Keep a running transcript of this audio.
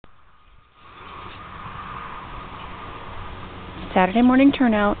Saturday morning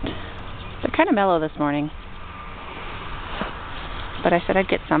turnout. They're kind of mellow this morning, but I said I'd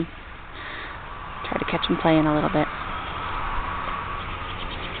get some. Try to catch them playing a little bit.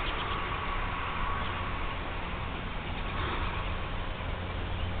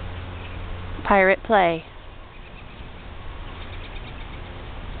 Pirate play.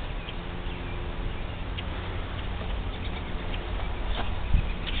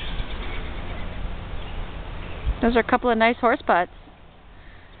 Those are a couple of nice horse putts.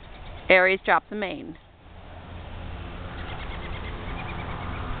 Aries dropped the main.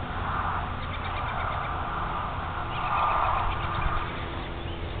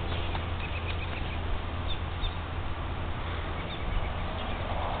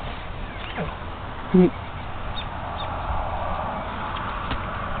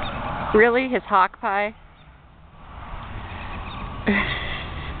 Really? His hawk pie?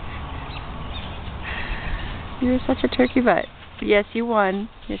 You're such a turkey butt. Yes, you won.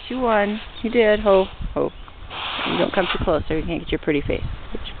 Yes, you won. You did. Ho, ho. You don't come too close or you can't get your pretty face.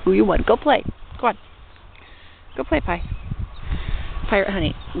 Ooh, you won. Go play. Go on. Go play, Pie. Pirate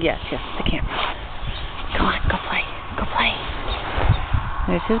honey. Yes, the camera. Go on, go play. Go play.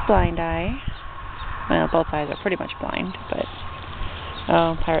 There's his blind eye. Well, both eyes are pretty much blind, but...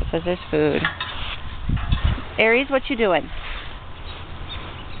 Oh, Pirate says there's food. Aries, what you doing?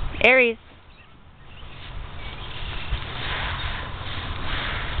 Aries.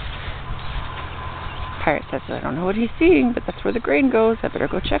 Pirate says, I don't know what he's seeing, but that's where the grain goes. I better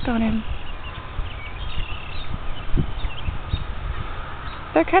go check on him.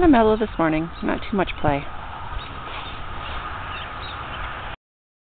 They're kind of mellow this morning. Not too much play.